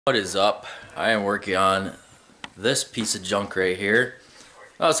What is up? I am working on this piece of junk right here.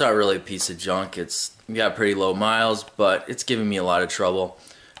 Well, it's not really a piece of junk. It's got pretty low miles, but it's giving me a lot of trouble.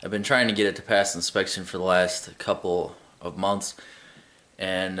 I've been trying to get it to pass inspection for the last couple of months,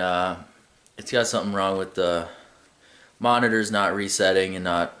 and it's got something wrong with the monitors not resetting and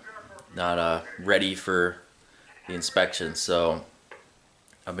not ready for the inspection. So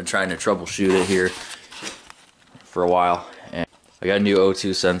I've been trying to troubleshoot it here for a while. I got a new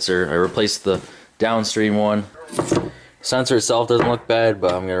O2 sensor. I replaced the downstream one. Sensor itself doesn't look bad,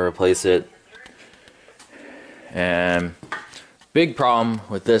 but I'm gonna replace it. And big problem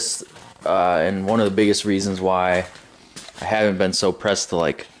with this, and one of the biggest reasons why I haven't been so pressed to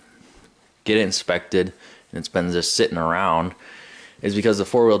like get it inspected, and it's been just sitting around, is because the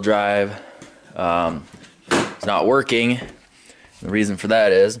four-wheel drive is not working. And the reason for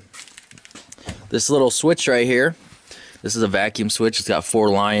that is this little switch right here. This is a vacuum switch. It's got 4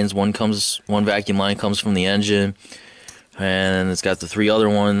 lines. One vacuum line comes from the engine, and it's got the 3 other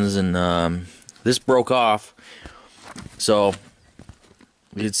ones. And this broke off, so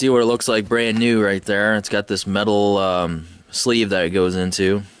you can see what it looks like brand new right there. It's got this metal sleeve that it goes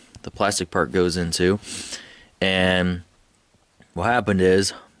into. The plastic part goes into, and what happened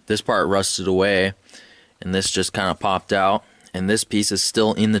is this part rusted away, and this just kind of popped out. And this piece is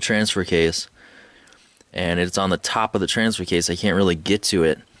still in the transfer case. And it's on the top of the transfer case. I can't really get to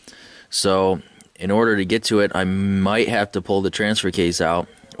it. So in order to get to it, I might have to pull the transfer case out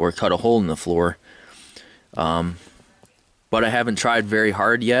or cut a hole in the floor. But I haven't tried very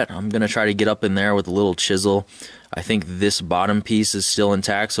hard yet. I'm going to try to get up in there with a little chisel. I think this bottom piece is still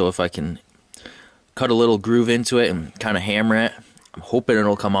intact, so if I can cut a little groove into it and kind of hammer it, I'm hoping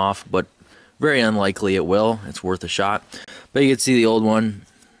it'll come off, but very unlikely it will. It's worth a shot. But you can see the old one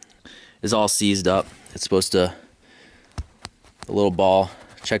is all seized up. It's supposed to, the little ball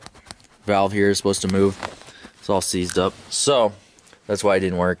check valve here is supposed to move. It's all seized up. So that's why it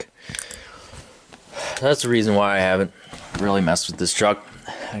didn't work. That's the reason why I haven't really messed with this truck.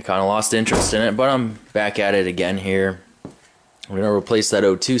 I kind of lost interest in it, but I'm back at it again here. I'm going to replace that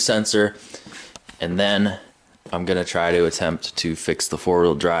O2 sensor, and then I'm going to try to attempt to fix the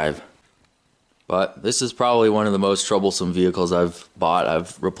four-wheel drive. But this is probably one of the most troublesome vehicles I've bought.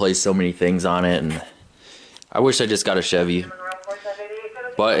 I've replaced so many things on it, and I wish I just got a Chevy.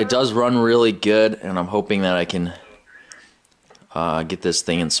 But it does run really good, and I'm hoping that I can get this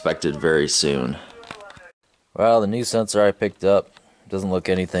thing inspected very soon. Well, the new sensor I picked up doesn't look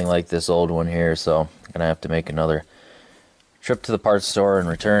anything like this old one here, so I'm going to have to make another trip to the parts store and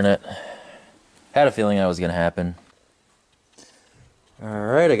return it. Had a feeling that was going to happen.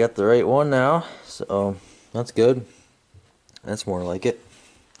 Alright, I got the right one now, so that's good. That's more like it.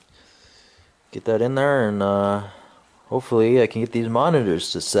 Get that in there, and hopefully I can get these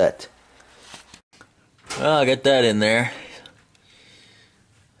monitors to set. Well, I got that in there.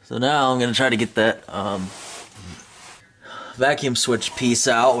 So now I'm going to try to get that vacuum switch piece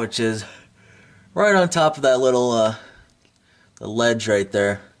out, which is right on top of that little the ledge right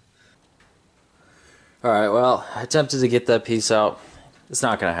there. Alright, well, I attempted to get that piece out. It's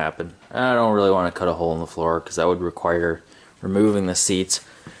not going to happen. I don't really want to cut a hole in the floor because that would require removing the seats.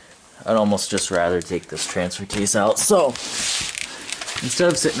 I'd almost just rather take this transfer case out. So instead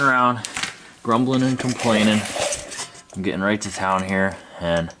of sitting around grumbling and complaining, I'm getting right to town here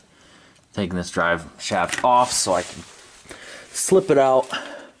and taking this drive shaft off so I can slip it out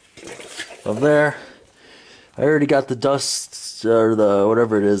of there. I already got the dust or the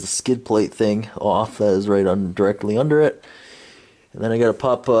whatever it is, the skid plate thing off. That is right directly under it. And then I gotta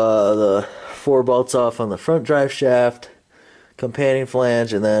pop the 4 bolts off on the front drive shaft, companion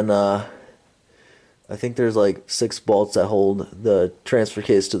flange, and then I think there's like 6 bolts that hold the transfer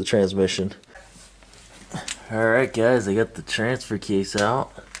case to the transmission. Alright guys, I got the transfer case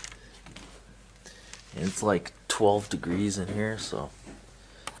out. And it's like 12 degrees in here, so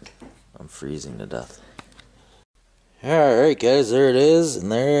I'm freezing to death. Alright guys, there it is,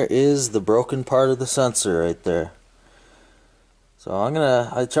 and there is the broken part of the sensor right there. So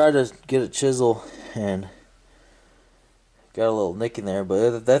I tried to get a chisel and got a little nick in there,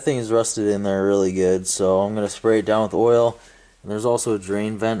 but that thing is rusted in there really good. So I'm going to spray it down with oil. And there's also a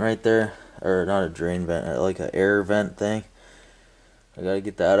drain vent right there, or not a drain vent, like an air vent thing. I got to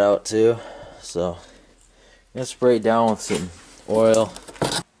get that out too. So I'm going to spray it down with some oil.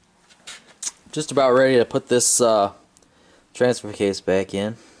 Just about ready to put this transfer case back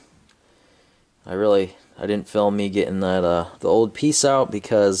in. I didn't film me getting that the old piece out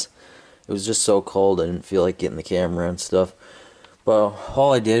because it was just so cold. I didn't feel like getting the camera and stuff. But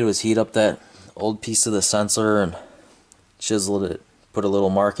all I did was heat up that old piece of the sensor and chiseled it put a little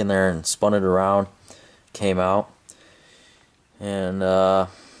mark in there and spun it around, came out. And I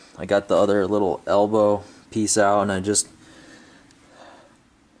got the other little elbow piece out, and I just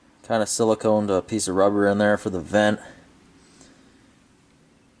kind of siliconed a piece of rubber in there for the vent.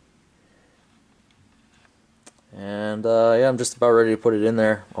 And yeah, I'm just about ready to put it in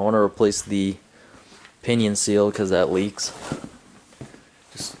there. I want to replace the pinion seal because that leaks.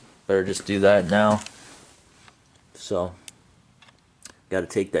 Better just do that now. So, got to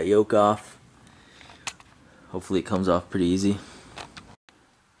take that yoke off. Hopefully it comes off pretty easy.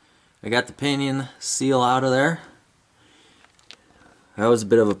 I got the pinion seal out of there. That was a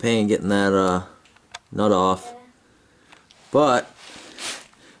bit of a pain getting that nut off. But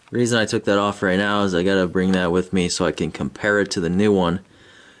the reason I took that off right now is I gotta bring that with me so I can compare it to the new one,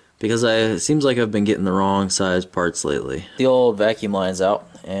 because it seems like I've been getting the wrong size parts lately. The old vacuum line's out,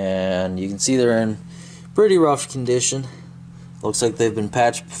 and you can see they're in pretty rough condition. Looks like they've been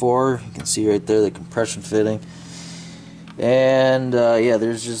patched before. You can see right there the compression fitting. And yeah,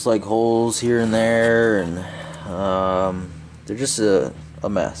 there's just like holes here and there, and they're just a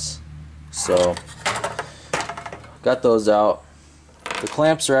mess. So, got those out. The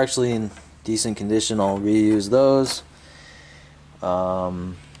clamps are actually in decent condition. I'll reuse those.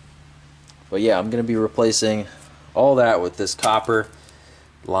 But yeah, I'm going to be replacing all that with this copper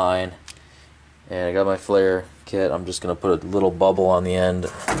line. And I got my flare kit. I'm just going to put a little bubble on the end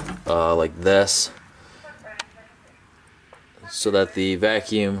like this, so that the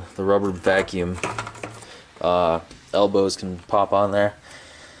vacuum, the rubber vacuum elbows can pop on there.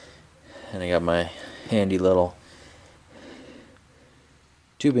 And I got my handy little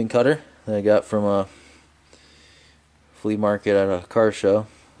tubing cutter that I got from a flea market at a car show.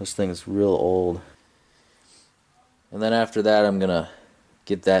 This thing's real old. And then after that, I'm gonna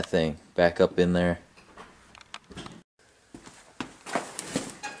get that thing back up in there.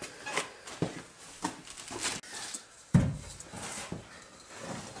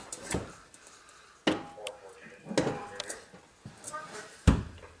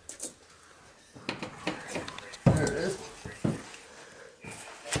 There it is.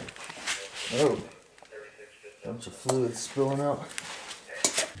 Oh, bunch of fluid spilling out.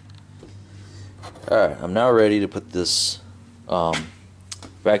 Alright, I'm now ready to put this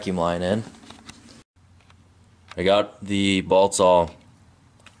vacuum line in. I got the bolts all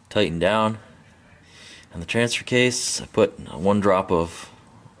tightened down, and the transfer case, I put 1 drop of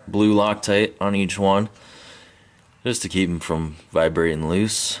blue Loctite on each one just to keep them from vibrating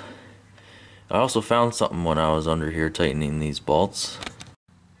loose. I also found something when I was under here tightening these bolts.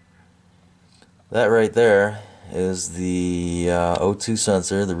 That right there is the O2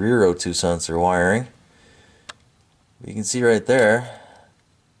 sensor, the rear O2 sensor wiring. You can see right there,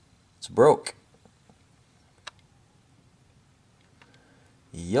 it's broke.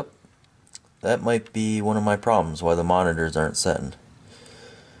 Yep, that might be one of my problems, why the monitors aren't setting.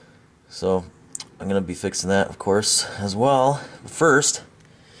 So I'm going to be fixing that, of course, as well. But first,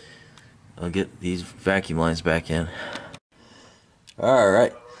 I'll get these vacuum lines back in.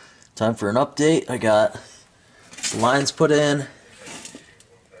 Alright, time for an update. I got the lines put in,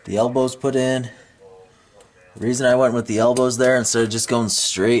 the elbows put in. The reason I went with the elbows there instead of just going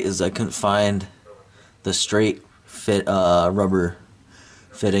straight is I couldn't find the straight fit rubber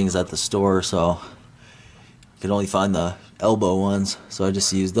fittings at the store, so I could only find the elbow ones, so I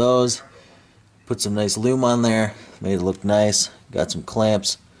just used those. Put some nice lume on there, made it look nice. Got some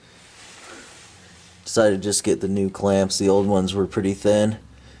clamps. Decided to just get the new clamps. The old ones were pretty thin.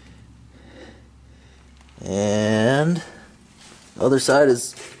 And the other side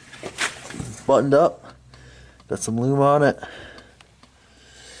is buttoned up. Got some lume on it.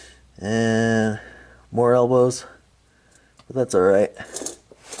 And more elbows. But that's alright.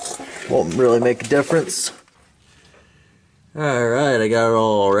 Won't really make a difference. Alright, I got it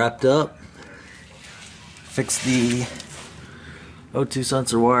all wrapped up. Fixed the O2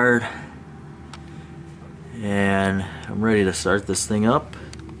 sensor wired. And I'm ready to start this thing up.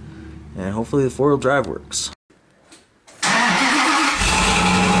 And hopefully the 4-wheel drive works.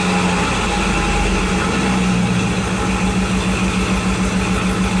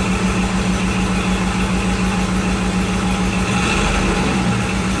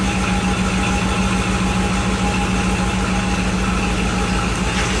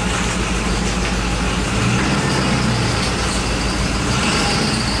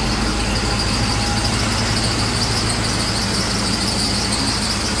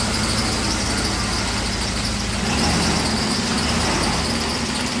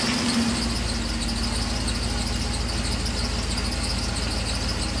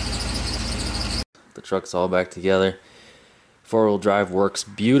 The truck's all back together. Four-wheel drive works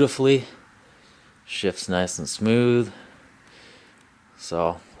beautifully. Shifts nice and smooth.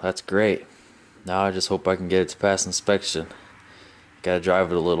 So that's great. Now I just hope I can get it to pass inspection. Gotta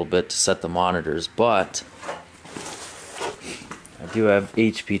drive it a little bit to set the monitors, but I do have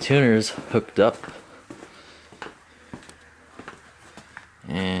HP tuners hooked up.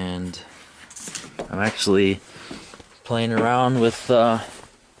 And I'm actually playing around with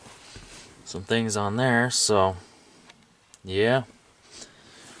some things on there, so yeah.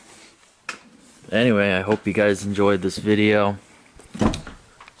 Anyway, I hope you guys enjoyed this video.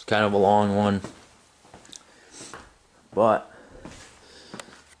 It's kind of a long one, but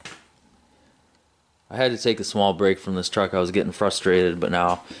I had to take a small break from this truck. I was getting frustrated, but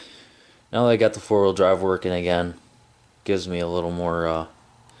now that I got the four-wheel drive working again, gives me a little more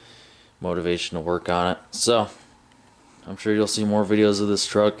motivation to work on it. So I'm sure you'll see more videos of this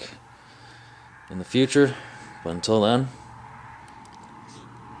truck in the future, but until then,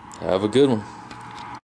 have a good one.